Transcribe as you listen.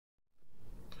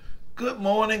Good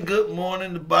morning,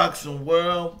 the boxing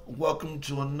world. Welcome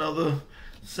to another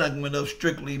segment of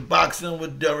Strictly Boxing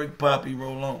with Derek Poppy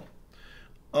Rolon.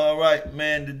 All right,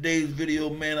 man, today's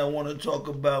video, man, I want to talk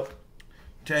about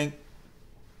Tank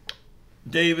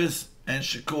Davis and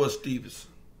Shakur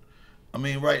Stevenson. I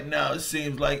mean, right now, it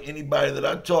seems like anybody that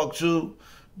I talk to,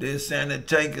 they're saying that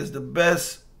Tank is the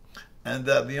best and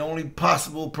that the only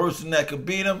possible person that could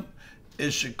beat him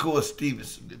is Shakur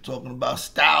Stevenson. They're talking about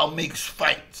style makes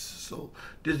fights. So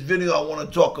this video, I want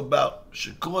to talk about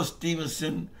Shakur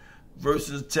Stevenson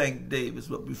versus Tank Davis.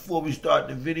 But before we start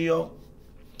the video,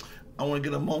 I want to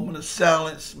get a moment of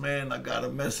silence, man. I got a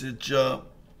message.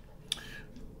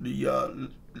 The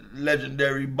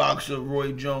legendary boxer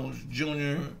Roy Jones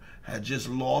Jr. had just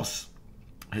lost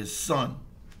his son,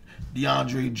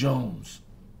 DeAndre Jones.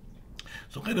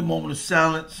 So get a moment of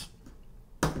silence.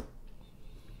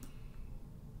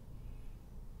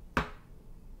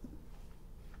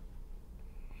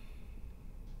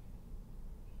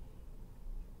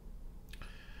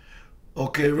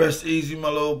 Okay, rest easy, my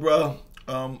little bro.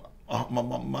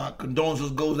 My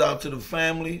condolences goes out to the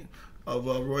family of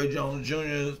Roy Jones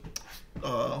Jr.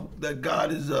 That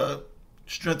God is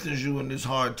strengthens you in this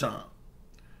hard time.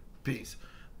 Peace.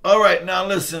 All right, now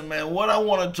listen, man. What I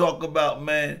want to talk about,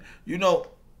 man, you know,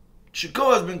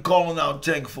 Shakur has been calling out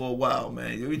Tank for a while,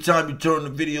 man. Every time you turn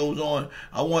the videos on,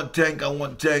 I want Tank, I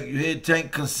want Tank. You hear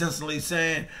Tank consistently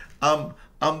saying,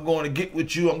 I'm going to get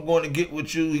with you. I'm going to get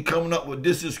with you. He coming up with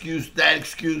this excuse, that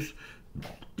excuse.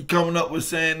 He coming up with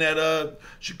saying that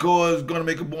Shakur is going to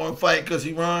make a boring fight because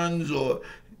he runs, or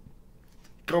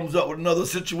comes up with another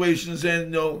situation saying, you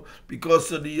know,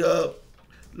 because of the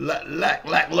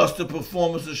lackluster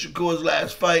performance of Shakur's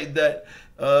last fight, that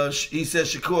he said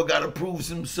Shakur got to prove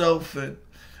himself. And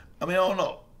I mean, I don't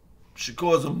know.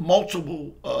 Shakur's a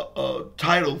multiple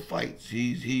title fights.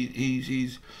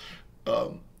 He's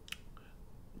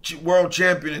world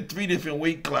champion in 3 different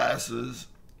weight classes.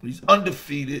 He's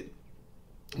undefeated.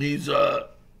 He's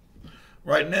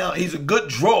right now he's a good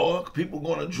draw. People are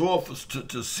going to draw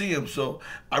to see him. So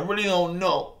I really don't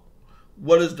know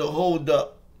what is the hold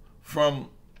up from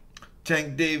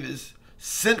Tank Davis.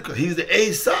 He's the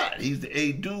A side. He's the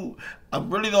A dude. I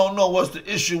really don't know what's the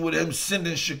issue with him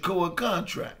sending Shakur a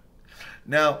contract.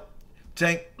 Now,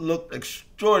 Tank looked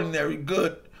extraordinary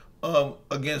good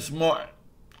against Martin.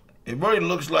 It really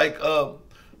looks like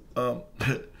Shakur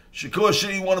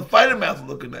shouldn't even want to fight him after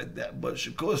looking at that, but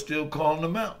Shakur's still calling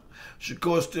him out.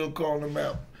 Shakur's still calling him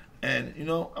out. And, you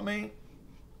know, I mean,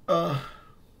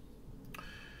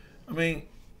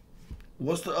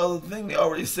 what's the other thing? They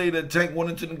already say that Tank went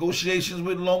into negotiations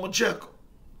with Lomachenko.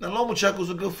 Now,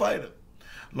 Lomachenko's a good fighter.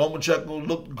 Lomachenko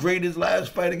looked great his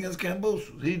last fight against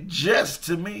Kambosos. He just,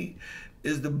 to me,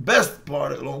 is the best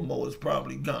part of Lomo is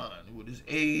probably gone with his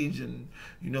age, and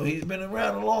you know he's been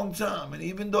around a long time. And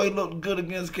even though he looked good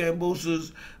against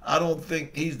Kambosos, I don't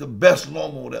think he's the best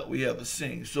Lomo that we ever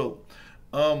seen. So,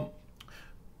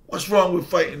 what's wrong with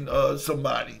fighting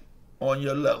somebody on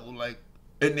your level, like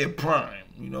in their prime?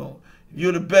 You know,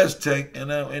 you're the best, Tank,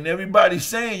 and everybody's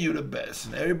saying you're the best,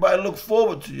 and everybody look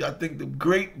forward to you. I think the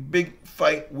great big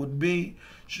fight would be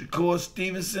Shakur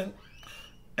Stevenson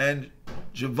and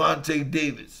Gervonta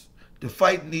Davis. The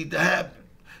fight need to happen.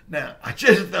 Now, I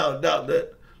just found out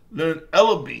that Leonard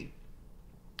Ellaby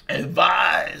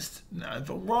advised, now if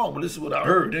I'm wrong, but this is what I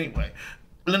heard anyway,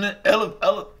 Leonard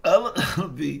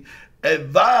Ellaby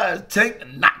advised Tank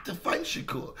not to fight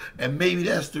Shakur. And maybe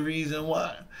that's the reason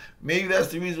why. Maybe that's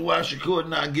the reason why Shakur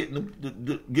not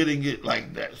getting it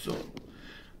like that. So,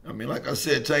 I mean, like I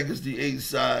said, Tank is the A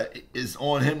side. It's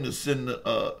on him to send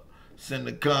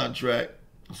the contract.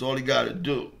 That's all he got to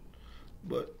do.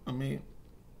 But, I mean,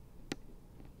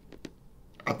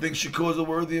 I think Shakur's a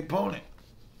worthy opponent.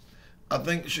 I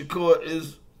think Shakur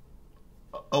is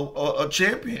a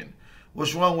champion.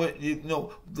 What's wrong with, you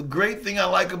know, the great thing I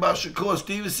like about Shakur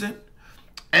Stevenson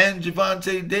and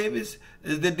Gervonta Davis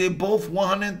is that they're both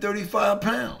 135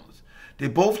 pounds. They're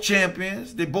both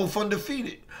champions. They're both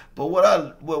undefeated. But what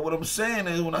I'm saying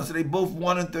is, when I say they both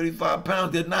 135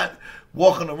 pounds, they're not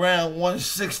walking around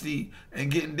 160 and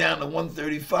getting down to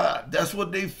 135. That's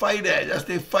what they fight at. That's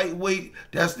their fight weight.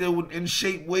 That's their in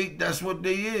shape weight. That's what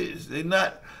they is. They're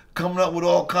not coming up with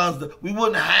all kinds of. We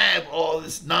wouldn't have all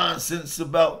this nonsense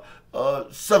about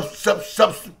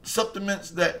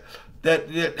supplements that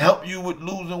help you with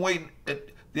losing weight.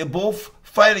 They're both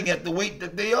fighting at the weight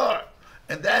that they are.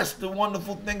 And that's the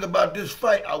wonderful thing about this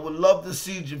fight. I would love to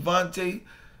see Gervonta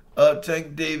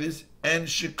Tank Davis and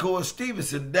Shakur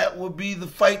Stevenson. That would be the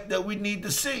fight that we need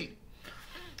to see.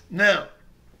 Now,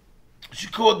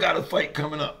 Shakur got a fight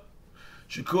coming up.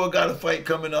 Shakur got a fight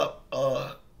coming up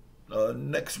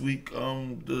next week,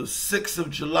 the 6th of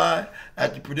July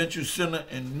at the Prudential Center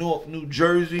in Newark, New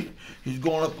Jersey. He's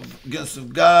going up against a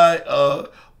guy,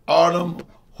 Artem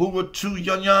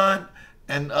Huratunyan,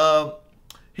 and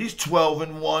he's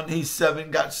 12-1. He's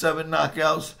got 7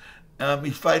 knockouts.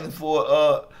 He's fighting for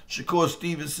Shakur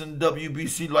Stevenson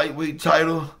WBC lightweight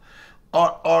title.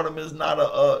 Artem is not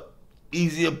a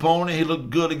easy opponent. He looked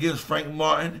good against Frank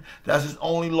Martin. That's his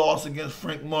only loss against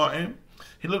Frank Martin.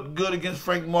 He looked good against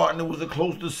Frank Martin. It was a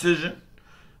close decision.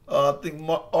 I think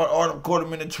Artem caught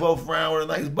him in the 12th round with a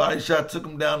nice body shot, took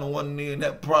him down to one knee, and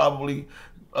that probably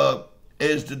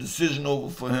edged the decision over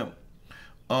for him.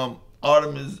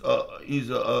 Artem is he's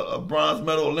a bronze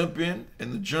medal Olympian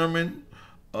in the German,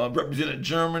 represented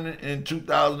Germany in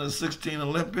 2016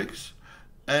 Olympics,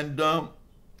 and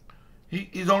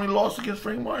he's only lost against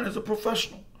Frank Martin as a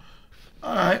professional.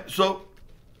 All right, so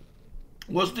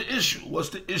what's the issue? What's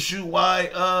the issue? Why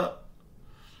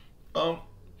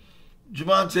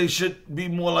Gervonta should be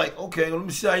more like, okay, let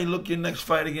me see how you look your next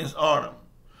fight against Artem.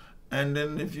 And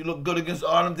then if you look good against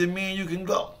Artem, then me and you can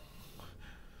go.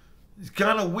 It's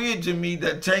kind of weird to me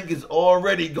that Tank is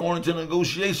already going into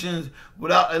negotiations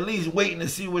without at least waiting to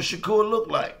see what Shakur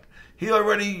looked like. He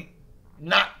already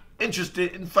not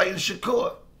interested in fighting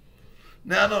Shakur.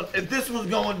 Now, if this was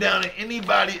going down to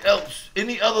anybody else,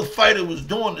 any other fighter was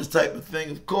doing this type of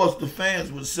thing, of course the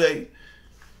fans would say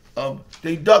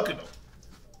they ducking him.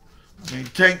 I mean,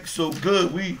 Tank's so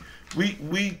good, we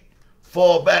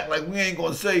fall back like we ain't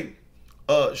gonna say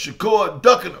Shakur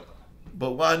ducking him.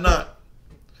 But why not?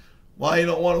 Why you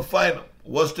don't want to fight him?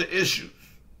 What's the issues?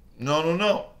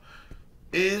 No.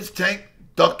 Is Tank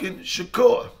ducking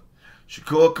Shakur?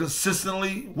 Shakur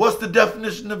consistently, what's the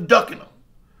definition of ducking him?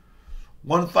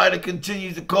 One fighter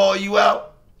continues to call you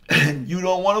out and you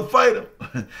don't want to fight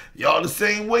him. Y'all the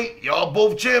same weight. Y'all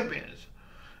both champions.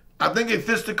 I think it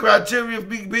fits the criteria of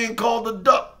being called a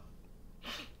duck.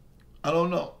 I don't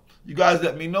know. You guys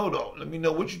let me know, though. Let me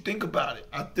know what you think about it.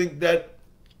 I think that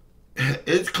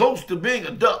it's close to being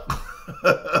a duck.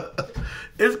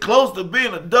 It's close to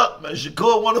being a duck, man.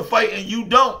 Shakur want to fight and you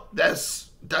don't. That's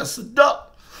a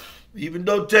duck. Even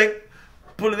though Tank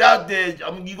put it out there, I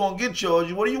mean, you're going to get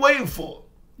yours. What are you waiting for?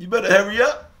 You better hurry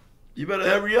up.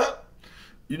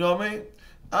 You know what I mean?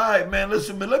 All right, man,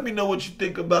 listen, man, let me know what you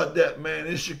think about that, man.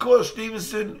 Is Shakur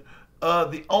Stevenson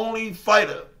the only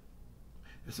fighter,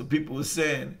 as some people were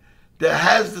saying, that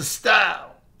has the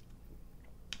style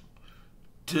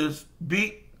to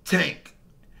beat Tank?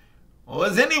 Or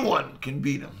as anyone can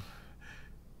beat him?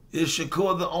 Is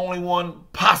Shakur the only one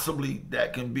possibly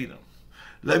that can beat him?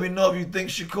 Let me know if you think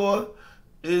Shakur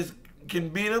can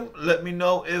beat him. Let me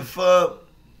know if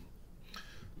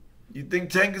you think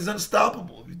Tank is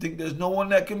unstoppable. If you think there's no one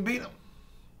that can beat him.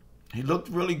 He looked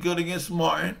really good against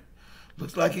Martin.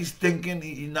 Looks like he's thinking.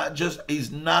 He's not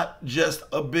just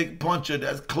a big puncher,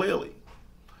 that's clearly.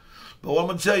 But what I'm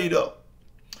going to tell you, though,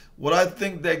 what I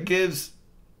think that gives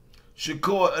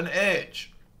Shakur an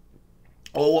edge,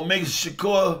 or what makes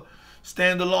Shakur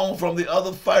stand alone from the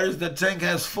other fighters that Tank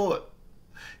has fought,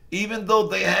 even though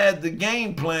they had the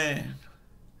game plan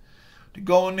to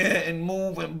go in there and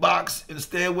move and box and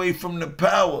stay away from the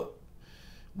power,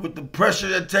 with the pressure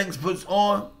that Tank puts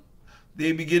on,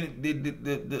 they begin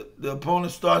the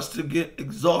opponent starts to get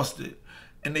exhausted,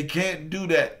 and they can't do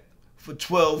that for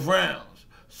 12 rounds.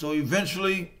 So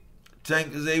eventually,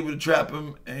 Tank is able to trap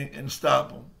him and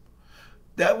stop him.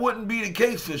 That wouldn't be the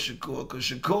case for Shakur, because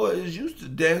Shakur is used to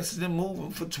dancing and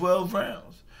moving for 12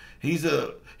 rounds. He's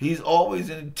always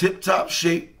in tip-top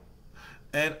shape.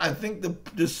 And I think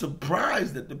the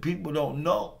surprise that the people don't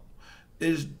know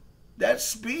is that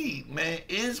speed, man,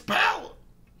 is power.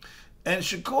 And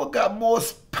Shakur got more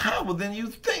power than you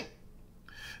think.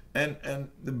 And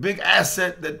the big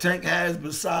asset that Tank has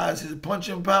besides his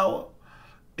punching power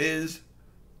is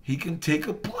he can take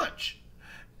a punch.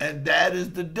 And that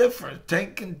is the difference.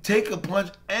 Tank can take a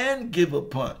punch and give a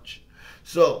punch.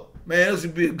 So, man, this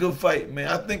would be a good fight, man.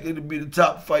 I think it'll be the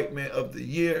top fight, man, of the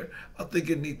year. I think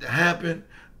it needs to happen.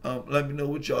 Let me know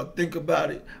what y'all think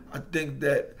about it. I think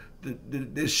that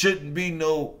there shouldn't be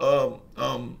no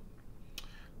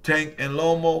Tank and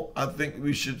Lomo. I think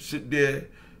we should sit there,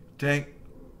 Tank,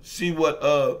 see what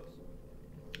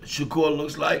Shakur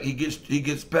looks like. He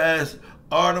gets past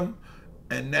Artem,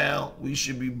 and now we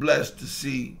should be blessed to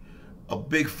see a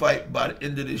big fight by the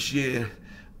end of this year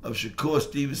of Shakur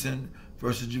Stevenson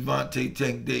versus Gervonta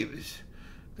Tank Davis.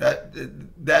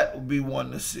 That would be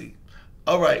one to see.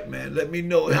 All right, man. Let me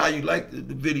know how you like the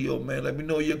video, man. Let me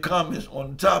know your comments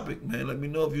on the topic, man. Let me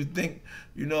know if you think,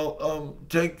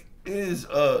 Tank is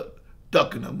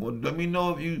ducking them. Or let me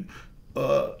know if you,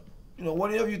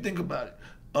 whatever you think about it.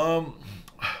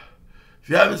 If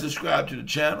you haven't subscribed to the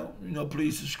channel,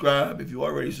 please subscribe. If you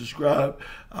already subscribed,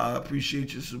 I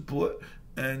appreciate your support.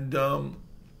 And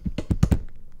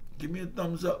give me a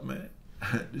thumbs up, man.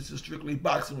 This is Strictly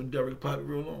Boxing with Derek Piper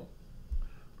Real Long.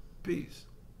 Peace.